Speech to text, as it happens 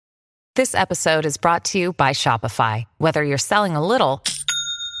This episode is brought to you by Shopify. Whether you're selling a little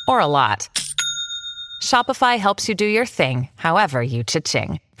or a lot, Shopify helps you do your thing, however you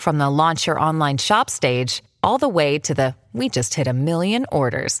cha-ching. From the launch your online shop stage, all the way to the we just hit 1 million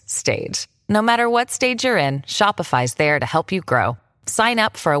orders stage. No matter what stage you're in, Shopify's there to help you grow. Sign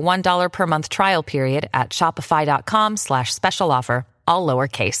up for a $1 per month trial period at shopify.com/special offer, all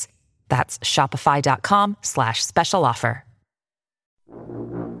lowercase. That's shopify.com/special offer.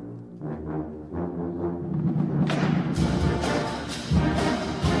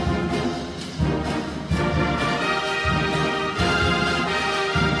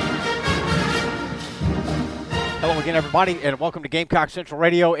 Hello again, everybody, and welcome to Gamecock Central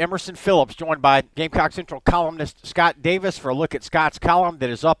Radio. Emerson Phillips, joined by Gamecock Central columnist Scott Davis for a look at Scott's column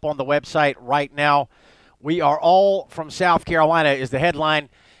that is up on the website right now. We are all from South Carolina is the headline,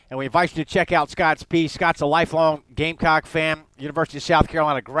 and we invite you to check out Scott's piece. Scott's a lifelong Gamecock fan, University of South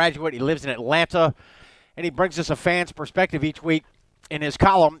Carolina graduate. He lives in Atlanta, and he brings us a fan's perspective each week in his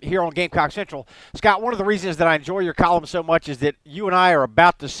column here on Gamecock Central. Scott, one of the reasons that I enjoy your column so much is that you and I are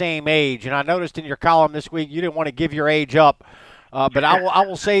about the same age, and I noticed in your column this week you didn't want to give your age up, but I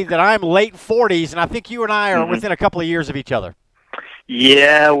will say that I'm late 40s, and I think you and I are within a couple of years of each other.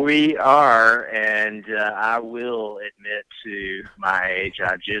 Yeah, we are, and I will admit to my age.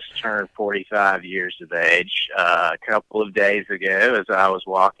 I just turned 45 years of age a couple of days ago as I was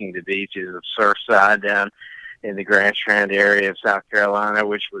walking the beaches of Surfside down in the Grand Strand area of South Carolina,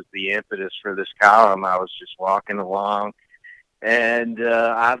 which was the impetus for this column. I was just walking along and,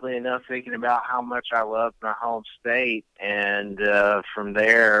 oddly enough, thinking about how much I loved my home state. And from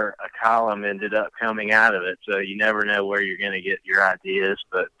there, a column ended up coming out of it. So you never know where you're going to get your ideas,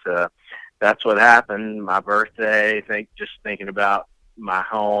 but that's what happened. My birthday, just thinking about my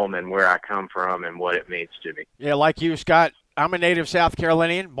home and where I come from and what it means to me. Yeah, like you, Scott, I'm a native South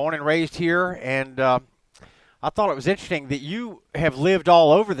Carolinian, born and raised here, and I thought it was interesting that you have lived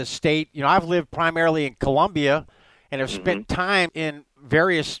all over the state. You know, I've lived primarily in Columbia and have spent time in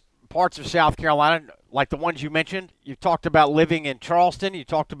various parts of South Carolina, like the ones you mentioned. You talked about living in Charleston. You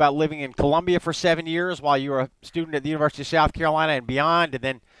talked about living in Columbia for 7 years while you were a student at the University of South Carolina and beyond. And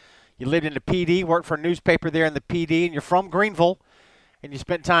then you lived in the PD, worked for a newspaper there in the PD, and you're from Greenville. And you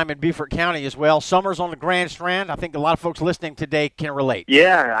spent time in Beaufort County as well. Summers on the Grand Strand. I think a lot of folks listening today can relate.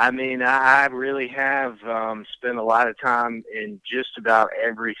 Yeah, I mean, I really have spent a lot of time in just about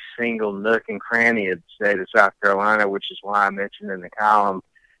every single nook and cranny of the state of South Carolina, which is why I mentioned in the column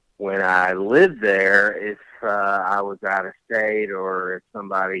when I lived there, if I was out of state or if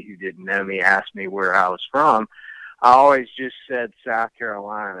somebody who didn't know me asked me where I was from, I always just said South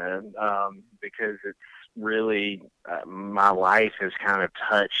Carolina because it's really my life has kind of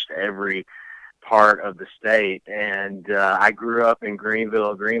touched every part of the state. And I grew up in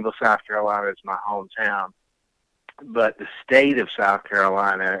Greenville. Greenville, South Carolina is my hometown. But the state of South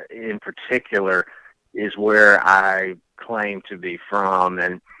Carolina in particular is where I claim to be from.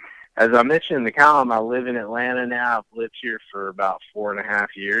 And as I mentioned in the column, I live in Atlanta now. I've lived here for about 4.5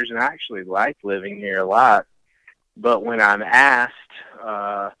 years, and I actually like living here a lot. But when I'm asked,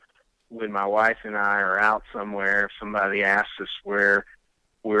 when my wife and I are out somewhere, if somebody asks us where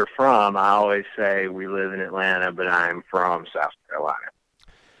we're from, I always say we live in Atlanta, but I'm from South Carolina.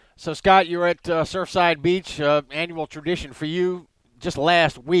 So, Scott, you're at Surfside Beach, annual tradition for you just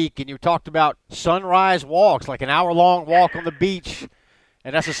last week, and you talked about sunrise walks, like an hour-long walk on the beach,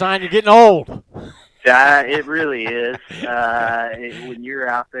 and that's a sign you're getting old. It really is. When you're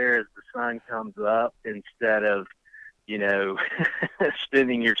out there as the sun comes up, instead of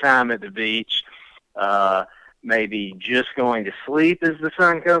spending your time at the beach, maybe just going to sleep as the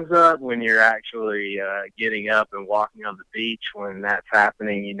sun comes up, when you're actually getting up and walking on the beach, when that's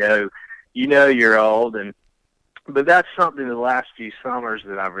happening, you know you're old. But that's something the last few summers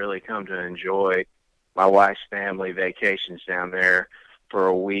that I've really come to enjoy. My wife's family vacations down there for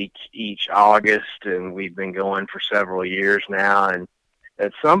a week each August, and we've been going for several years now. And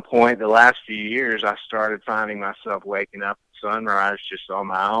at some point, the last few years, I started finding myself waking up at sunrise just on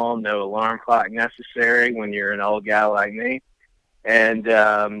my own, no alarm clock necessary when you're an old guy like me, and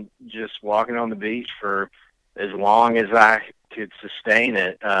just walking on the beach for as long as I could sustain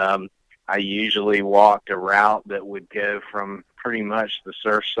it. I usually walked a route that would go from pretty much the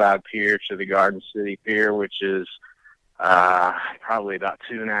Surfside Pier to the Garden City Pier, which is probably about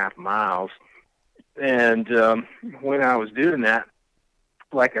 2.5 miles. And when I was doing that,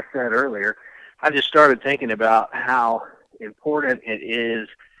 like I said earlier, I just started thinking about how important it is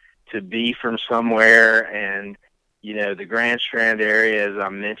to be from somewhere. And, you know, the Grand Strand area, as I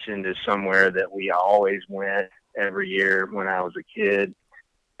mentioned, is somewhere that we always went every year when I was a kid.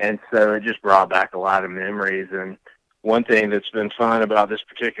 And so it just brought back a lot of memories. And one thing that's been fun about this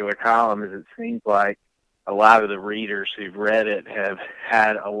particular column is it seems like a lot of the readers who've read it have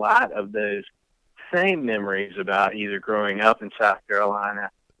had a lot of those same memories about either growing up in South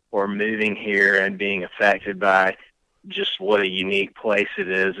Carolina or moving here and being affected by just what a unique place it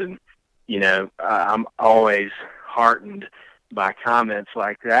is. And, you know, I'm always heartened by comments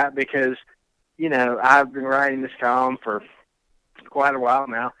like that because, you know, I've been writing this column for quite a while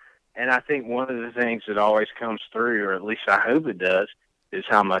now, and I think one of the things that always comes through, or at least I hope it does, is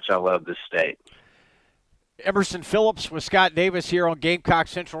how much I love this state. Emerson Phillips with Scott Davis here on Gamecock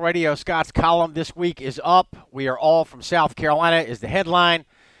Central Radio. Scott's column this week is up. We are all from South Carolina is the headline.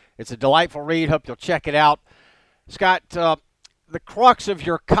 It's a delightful read. Hope you'll check it out. Scott, the crux of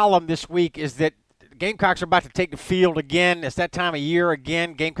your column this week is that Gamecocks are about to take the field again. It's that time of year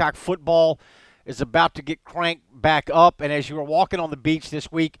again. Gamecock football is about to get cranked back up. And as you were walking on the beach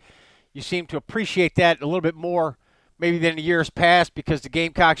this week, you seem to appreciate that a little bit more maybe than in years past because the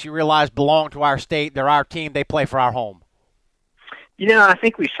Gamecocks, you realize, belong to our state. They're our team. They play for our home. You know, I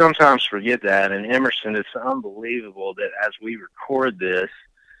think we sometimes forget that. And Emerson, it's unbelievable that as we record this,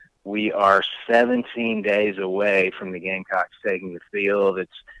 we are 17 days away from the Gamecocks taking the field.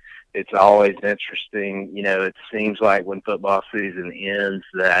 It's always interesting. You know, it seems like when football season ends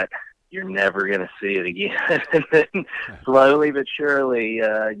that you're never going to see it again. And then slowly but surely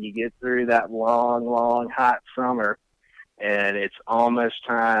you get through that long, long, hot summer, and it's almost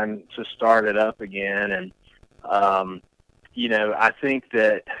time to start it up again. And, you know, I think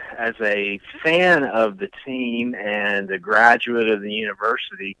that as a fan of the team and a graduate of the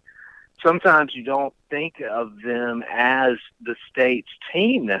university, sometimes you don't think of them as the state's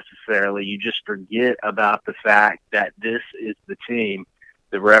team necessarily. You just forget about the fact that this is the team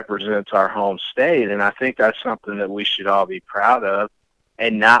that represents our home state. And I think that's something that we should all be proud of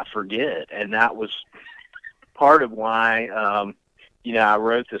and not forget. And that was part of why, you know, I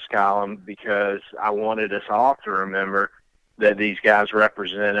wrote this column, because I wanted us all to remember that these guys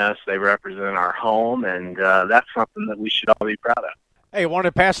represent us. They represent our home, and that's something that we should all be proud of. Hey, wanted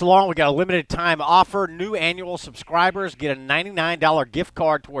to pass along, we got a limited time offer. New annual subscribers get a $99 gift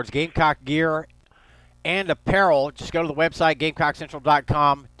card towards Gamecock gear and apparel. Just go to the website,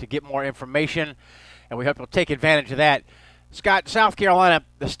 GamecockCentral.com, to get more information, and we hope you'll take advantage of that. Scott, South Carolina,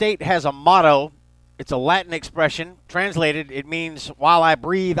 the state has a motto. It's a Latin expression. Translated, it means, while I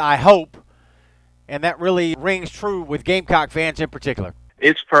breathe, I hope, and that really rings true with Gamecock fans in particular.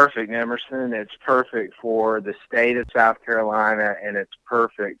 It's perfect, Emerson. It's perfect for the state of South Carolina, and it's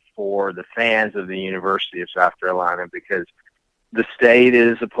perfect for the fans of the University of South Carolina, because the state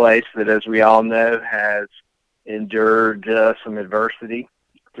is a place that, as we all know, has endured some adversity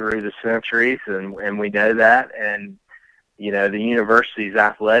through the centuries, and we know that. And, you know, the university's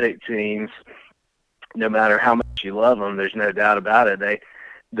athletic teams, no matter how much you love them, there's no doubt about it,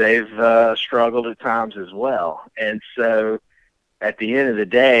 they've struggled at times as well. And so at the end of the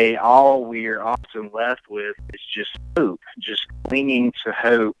day, all we're often left with is just hope, just clinging to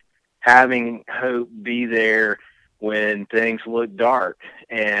hope, having hope be there when things look dark.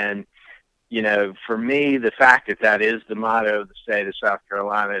 And, you know, for me, the fact that that is the motto of the state of South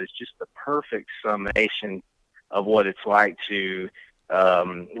Carolina is just the perfect summation of what it's like to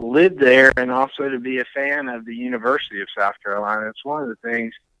live there and also to be a fan of the University of South Carolina. It's one of the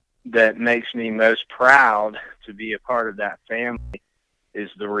things that makes me most proud to be a part of that family, is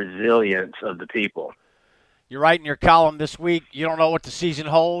the resilience of the people. You're writing your column this week. You don't know what the season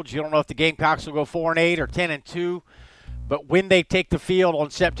holds. You don't know if the Gamecocks will go 4-8 or 10-2. But when they take the field on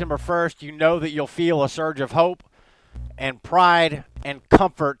September 1st, you know that you'll feel a surge of hope and pride and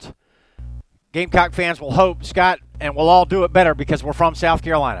comfort. Gamecock fans will hope, Scott, and we'll all do it better because we're from South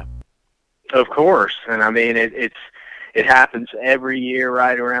Carolina. Of course. And, I mean, it happens every year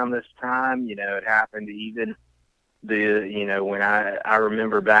right around this time. You know, it happened even when I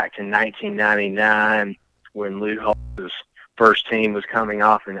remember back to 1999 when Lou Holtz's first team was coming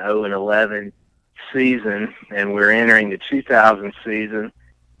off an 0-11 season, and we're entering the 2000 season.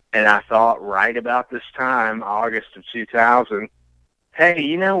 And I thought right about this time, August of 2000, hey,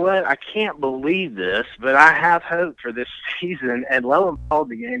 you know what? I can't believe this, but I have hope for this season. And lo and behold,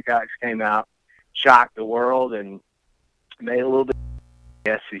 the Gamecocks came out, shocked the world, and made a little bit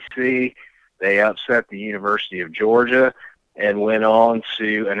of the SEC. They upset the University of Georgia and went on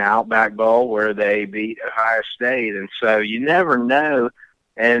to an Outback Bowl where they beat Ohio State. And so you never know.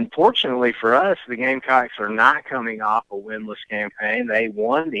 And fortunately for us, the Gamecocks are not coming off a winless campaign. They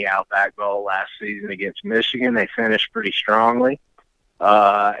won the Outback Bowl last season against Michigan. They finished pretty strongly.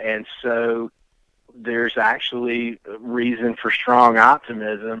 And so there's actually reason for strong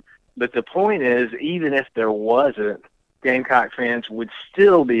optimism. But the point is, even if there wasn't, Gamecock fans would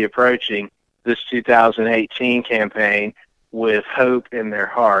still be approaching this 2018 campaign with hope in their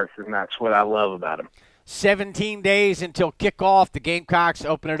hearts, and that's what I love about them. 17 days until kickoff. The Gamecocks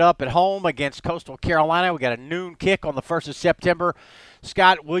open it up at home against Coastal Carolina. We got a noon kick on the 1st of September.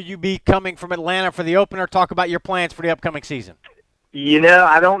 Scott, will you be coming from Atlanta for the opener? Talk about your plans for the upcoming season.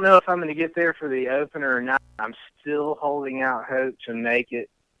 I don't know if I'm going to get there for the opener or not. I'm still holding out hope to make it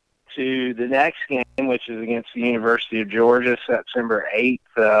to the next game, which is against the University of Georgia, September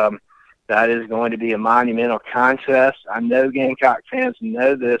 8th. That is going to be a monumental contest. I know Gamecock fans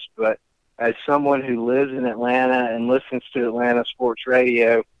know this, but as someone who lives in Atlanta and listens to Atlanta sports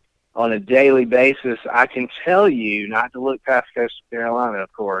radio on a daily basis, I can tell you, not to look past Coastal Carolina,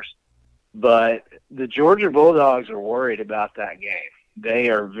 of course, but the Georgia Bulldogs are worried about that game. They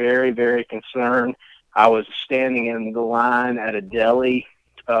are very, very concerned. I was standing in the line at a deli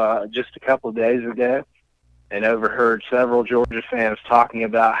just a couple of days ago and overheard several Georgia fans talking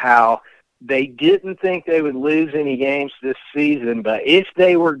about how they didn't think they would lose any games this season, but if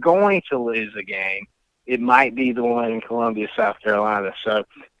they were going to lose a game, it might be the one in Columbia, South Carolina. So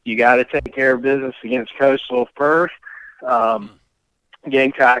you got to take care of business against Coastal first.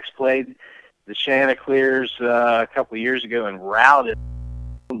 Gamecocks played the Chanticleers a couple of years ago and routed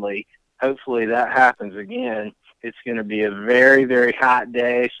them. Hopefully that happens again. It's going to be a very, very hot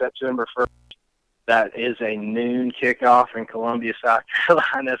day, September 1st. That is a noon kickoff in Columbia, South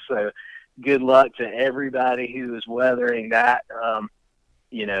Carolina. So good luck to everybody who is weathering that,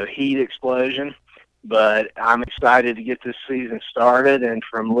 heat explosion. But I'm excited to get this season started. And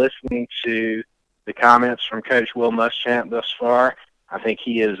from listening to the comments from Coach Will Muschamp thus far, I think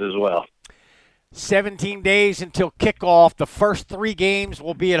he is as well. 17 days until kickoff. The first 3 games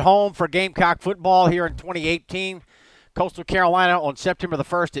will be at home for Gamecock football here in 2018. Coastal Carolina on September the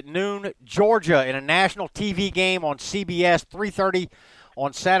 1st at noon. Georgia in a national TV game on CBS, 3:30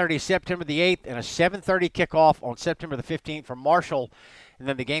 on Saturday, September the 8th, and a 7:30 kickoff on September the 15th for Marshall. And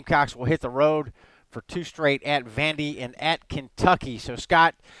then the Gamecocks will hit the road for 2 straight at Vandy and at Kentucky. So,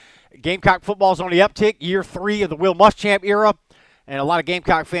 Scott, Gamecock football is on the uptick, year 3 of the Will Muschamp era. And a lot of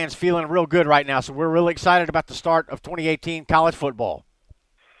Gamecock fans feeling real good right now. So we're really excited about the start of 2018 college football.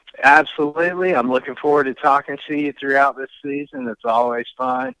 Absolutely. I'm looking forward to talking to you throughout this season. It's always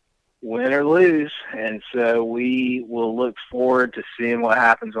fun, win or lose. And so we will look forward to seeing what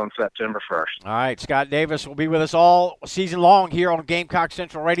happens on September 1st. All right, Scott Davis will be with us all season long here on Gamecock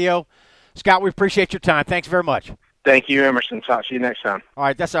Central Radio. Scott, we appreciate your time. Thanks very much. Thank you, Emerson. Talk to you next time. All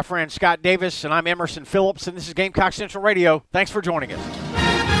right, that's our friend Scott Davis, and I'm Emerson Phillips, and this is Gamecock Central Radio. Thanks for joining us.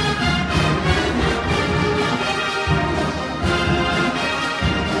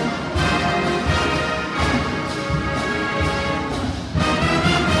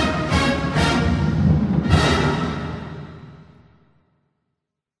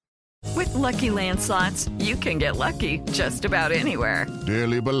 With Lucky Land Slots, you can get lucky just about anywhere.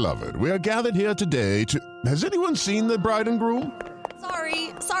 Dearly beloved, we are gathered here today to... Has anyone seen the bride and groom?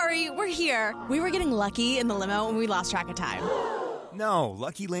 Sorry, we're here. We were getting lucky in the limo and we lost track of time. No,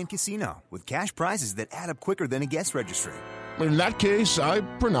 Lucky Land Casino, with cash prizes that add up quicker than a guest registry. In that case, I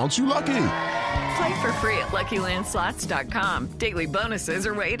pronounce you lucky. Play for free at LuckyLandSlots.com. Daily bonuses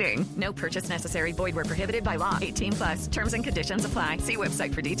are waiting. No purchase necessary. Void where prohibited by law. 18+. Terms and conditions apply. See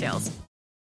website for details.